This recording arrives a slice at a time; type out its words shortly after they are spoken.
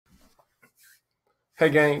Hey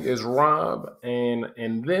gang, it's Rob, and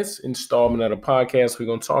in this installment of the podcast, we're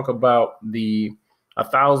going to talk about the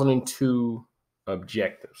 1002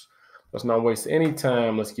 objectives. Let's not waste any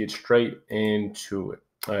time. Let's get straight into it.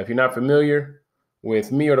 If you're not familiar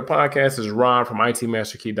with me or the podcast, it's Rob from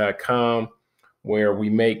itmasterkey.com, where we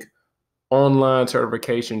make online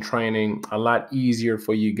certification training a lot easier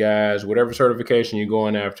for you guys. Whatever certification you're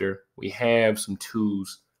going after, we have some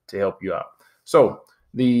tools to help you out. So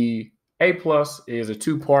the A+ is a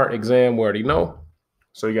two-part exam, we already know.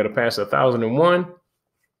 So you got to pass 1001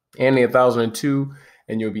 and the 1002,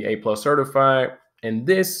 and you'll be A+ certified. And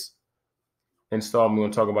this installment, we're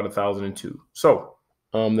going to talk about 1002. So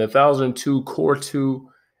the 1002 Core 2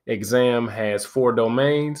 exam has 4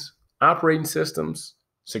 domains: operating systems,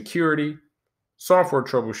 security, software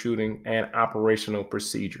troubleshooting, and operational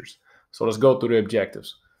procedures. So let's go through the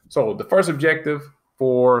objectives. So the first objective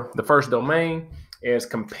for the first domain is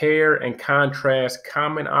compare and contrast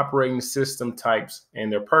common operating system types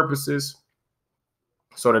and their purposes.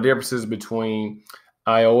 So the differences between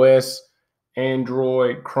iOS,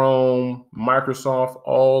 Android, Chrome, Microsoft,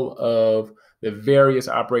 all of the various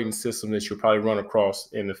operating systems that you'll probably run across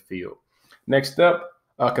in the field. Next up,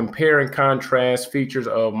 compare and contrast features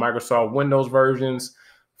of Microsoft Windows versions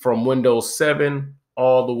from Windows 7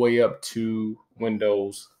 all the way up to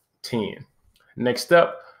Windows 10. Next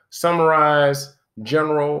up, summarize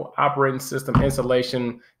general operating system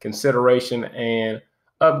installation consideration and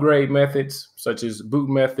upgrade methods, such as boot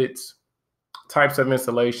methods, types of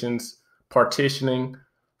installations, partitioning,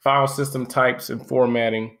 file system types and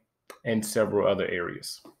formatting, and several other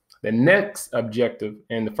areas. The next objective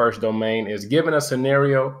in the first domain is given a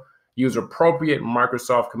scenario, use appropriate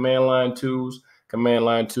Microsoft command line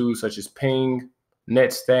tools such as ping,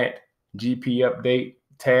 netstat, GP update,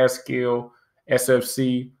 taskskill,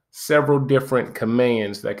 SFC, several different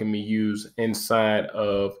commands that can be used inside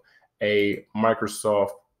of a Microsoft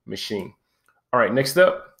machine. All right, next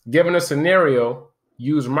up, given a scenario,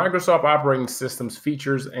 use Microsoft operating systems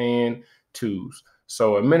features and tools.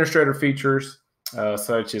 So administrator features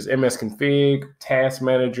such as MS-config, task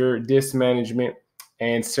manager, disk management,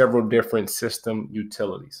 and several different system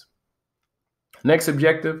utilities. Next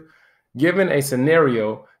objective, given a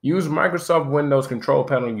scenario, use Microsoft Windows control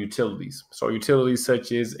panel utilities. So utilities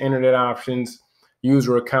such as internet options,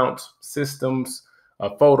 user accounts, systems,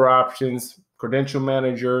 folder options, credential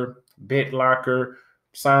manager, BitLocker,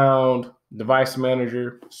 sound, device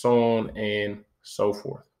manager, so on and so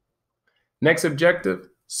forth. Next objective,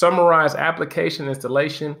 summarize application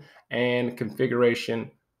installation and configuration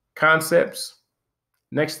concepts.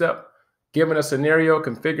 Next up, given a scenario,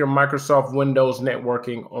 configure Microsoft Windows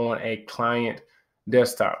networking on a client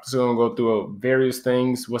desktop. So we're going to go through various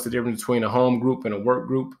things. What's the difference between a home group and a work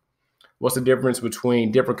group? What's the difference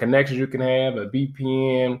between different connections you can have, a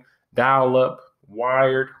VPN, dial-up,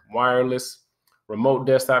 wired, wireless, remote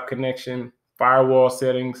desktop connection, firewall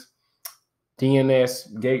settings,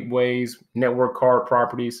 DNS, gateways, network card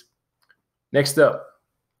properties. Next up,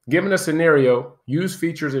 given a scenario, use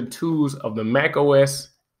features and tools of the Mac OS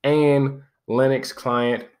and Linux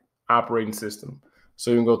client operating system. So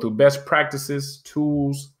you can go through best practices,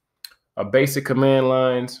 tools, basic command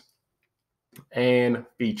lines, and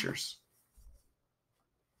features.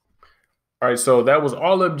 All right, so that was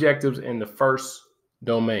all the objectives in the first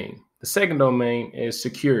domain. The second domain is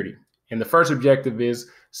security. And the first objective is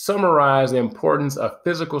summarize the importance of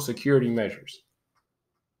physical security measures.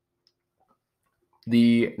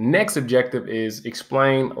 The next objective is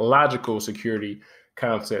explain logical security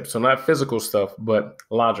concepts. So not physical stuff, but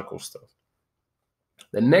logical stuff.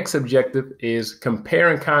 The next objective is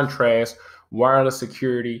compare and contrast wireless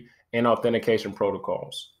security and authentication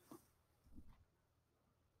protocols.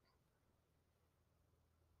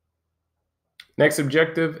 Next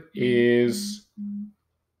objective is,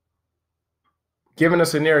 given a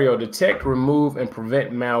scenario, detect, remove, and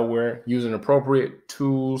prevent malware using appropriate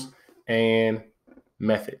tools and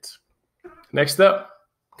methods. Next up,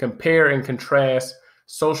 compare and contrast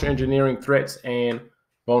social engineering threats and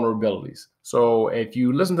vulnerabilities. So if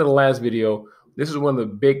you listen to the last video, this is one of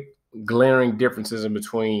the big glaring differences in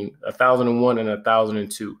between 1001 and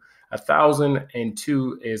 1002.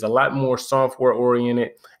 1002 is a lot more software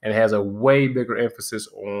oriented and has a way bigger emphasis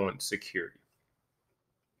on security.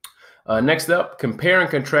 Next up, compare and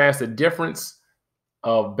contrast the difference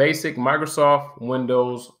of basic Microsoft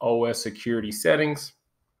Windows OS security settings.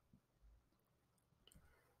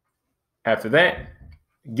 After that,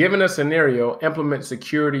 given a scenario, implement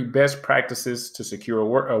security best practices to secure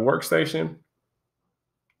a workstation.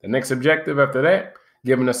 The next objective after that,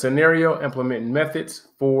 given a scenario, implement methods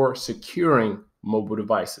for securing mobile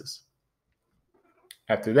devices.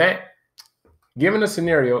 After that, given a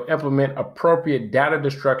scenario, implement appropriate data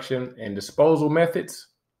destruction and disposal methods.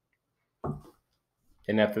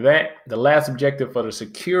 And after that, the last objective for the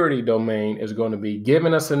security domain is going to be,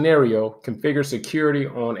 given a scenario, configure security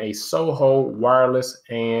on a SOHO wireless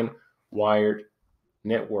and wired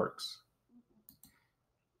networks.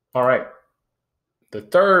 All right. The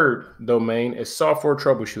third domain is software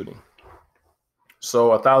troubleshooting. So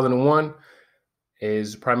 1001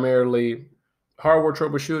 is primarily hardware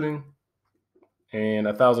troubleshooting, and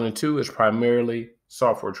 1002 is primarily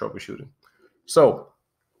software troubleshooting. So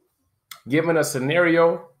given a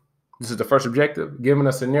scenario, this is the first objective, given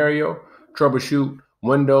a scenario, troubleshoot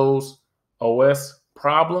Windows OS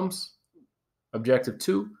problems. Objective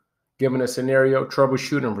 2, given a scenario,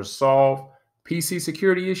 troubleshoot and resolve PC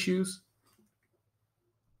security issues.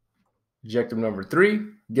 Objective number 3,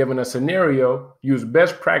 given a scenario, use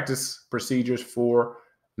best practice procedures for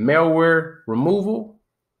malware removal.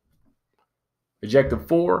 Objective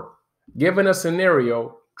 4, given a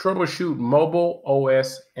scenario, troubleshoot mobile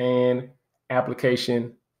OS and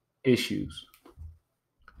application issues.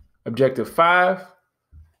 Objective 5,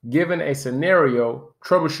 given a scenario,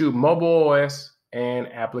 troubleshoot mobile OS and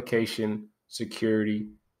application security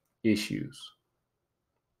issues.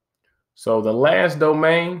 So the last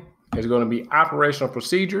domain is going to be operational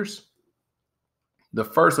procedures. The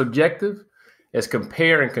first objective is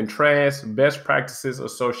compare and contrast best practices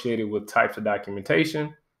associated with types of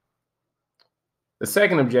documentation. The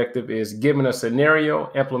second objective is, given a scenario,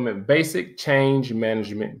 implement basic change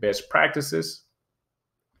management best practices.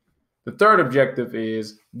 The third objective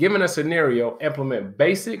is, given a scenario, implement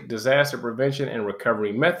basic disaster prevention and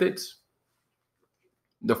recovery methods.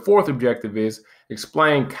 The fourth objective is,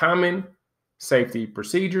 explain common safety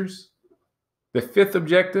procedures. The fifth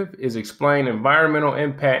objective is, explain environmental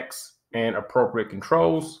impacts and appropriate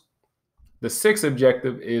controls. The sixth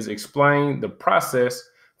objective is, explain the process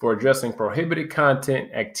for addressing prohibited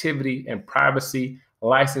content, activity, and privacy,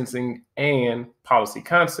 licensing, and policy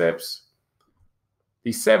concepts.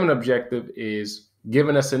 The seventh objective is,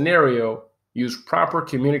 given a scenario, use proper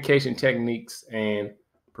communication techniques and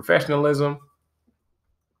professionalism.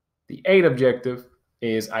 The eighth objective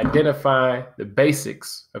is, identify the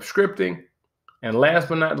basics of scripting. And last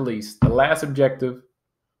but not least, the last objective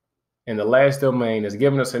and the last domain is,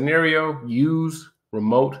 given a scenario, use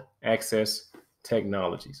remote access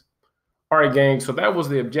technologies. All right, gang. So that was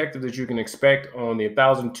the objective that you can expect on the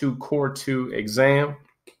 1002 Core 2 exam.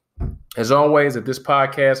 As always, if this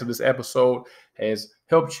podcast or this episode has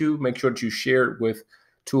helped you, make sure that you share it with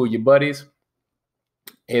 2 of your buddies.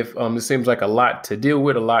 If this seems like a lot to deal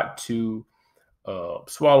with, a lot to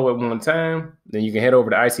swallow at one time, then you can head over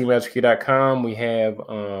to icmasterkey.com. We have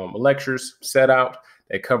lectures set out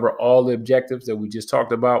that cover all the objectives that we just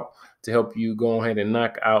talked about to help you go ahead and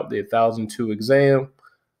knock out the 1002 exam.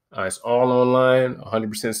 It's all online,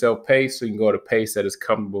 100% self-paced, so you can go at a pace that is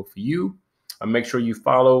comfortable for you. Make sure you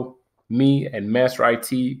follow me at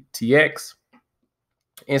MasterITTX,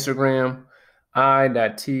 Instagram,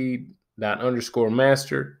 i.t._master.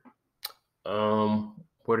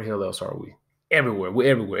 Where the hell else are we? Everywhere. We're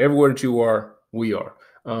everywhere. Everywhere that you are, we are.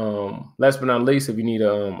 Last but not least, if you need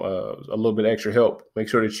a little bit extra help, make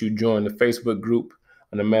sure that you join the Facebook group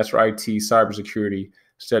on the Master IT Cybersecurity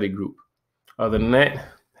Study Group. Other than that,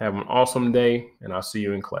 have an awesome day, and I'll see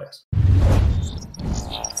you in class.